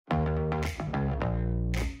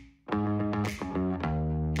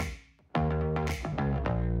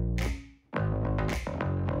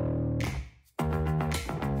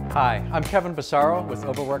Hi, I'm Kevin Bassaro with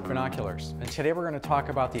Oberwerk Binoculars, and today we're going to talk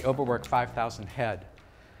about the Oberwerk 5000 head.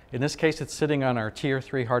 In this case, it's sitting on our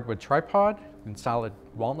TR3 hardwood tripod in solid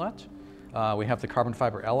walnut. We have the carbon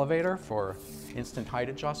fiber elevator for instant height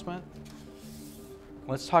adjustment.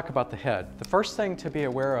 Let's talk about the head. The first thing to be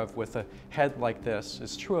aware of with a head like this,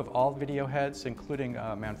 is true of all video heads, including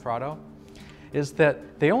Manfrotto, is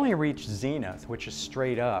that they only reach zenith, which is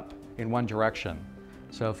straight up in one direction.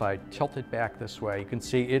 So if I tilt it back this way, you can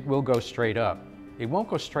see it will go straight up. It won't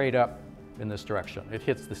go straight up in this direction. It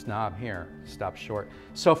hits this knob here, stops short.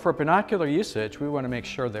 So for binocular usage, we want to make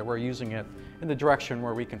sure that we're using it in the direction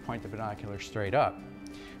where we can point the binocular straight up,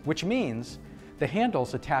 which means the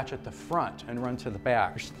handles attach at the front and run to the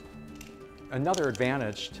back. Another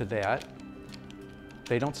advantage to that,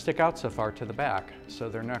 they don't stick out so far to the back, so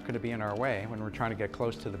they're not going to be in our way when we're trying to get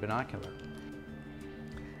close to the binocular.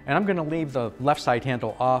 And I'm going to leave the left side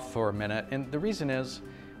handle off for a minute, and the reason is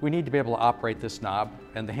we need to be able to operate this knob,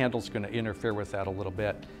 and the handle's going to interfere with that a little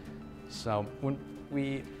bit. So when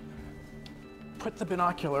we put the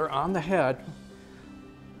binocular on the head,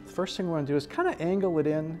 the first thing we want to do is kind of angle it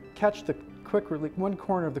in, catch the quick release, one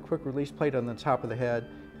corner of the quick release plate on the top of the head,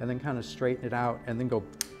 and then kind of straighten it out, and then go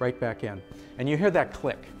right back in. And you hear that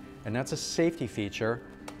click, and that's a safety feature.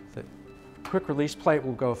 The quick release plate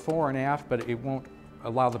will go fore and aft, but it won't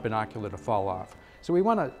allow the binocular to fall off. So we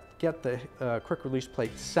want to get the quick release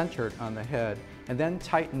plate centered on the head and then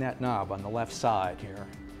tighten that knob on the left side here.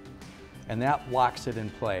 And that locks it in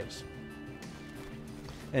place.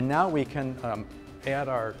 And now we can add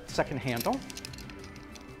our second handle.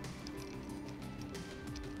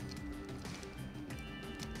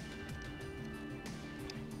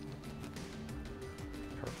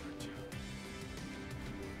 Perfect.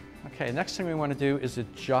 Okay, next thing we want to do is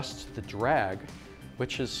adjust the drag,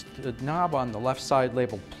 which is the knob on the left side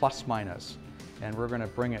labeled plus minus. And we're going to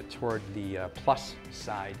bring it toward the plus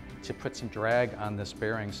side to put some drag on this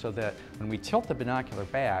bearing so that when we tilt the binocular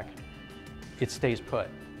back, it stays put.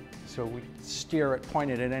 So we steer it, point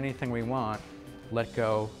it at anything we want, let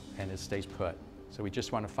go, and it stays put. So we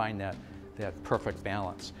just want to find that perfect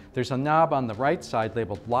balance. There's a knob on the right side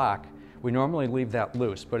labeled lock. We normally leave that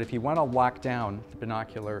loose, but if you want to lock down the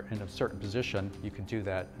binocular in a certain position, you can do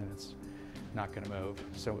that, and it's not going to move.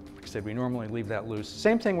 So like I said, we normally leave that loose.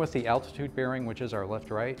 Same thing with the altitude bearing, which is our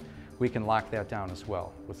left-right. We can lock that down as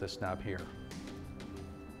well with this knob here.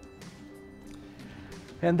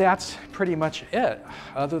 And that's pretty much it,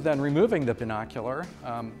 other than removing the binocular.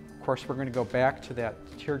 Of course, we're going to go back to that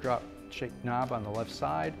teardrop-shaped knob on the left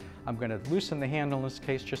side. I'm going to loosen the handle in this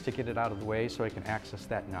case just to get it out of the way so I can access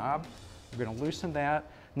that knob. We're going to loosen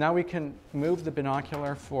that. Now we can move the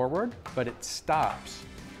binocular forward, but it stops.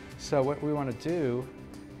 So what we want to do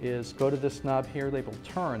is go to this knob here labeled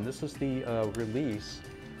turn. This is the release.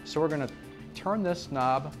 So we're going to turn this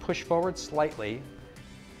knob, push forward slightly,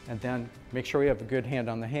 and then make sure we have a good hand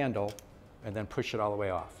on the handle, and then push it all the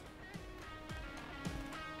way off.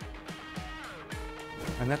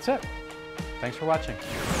 And that's it. Thanks for watching.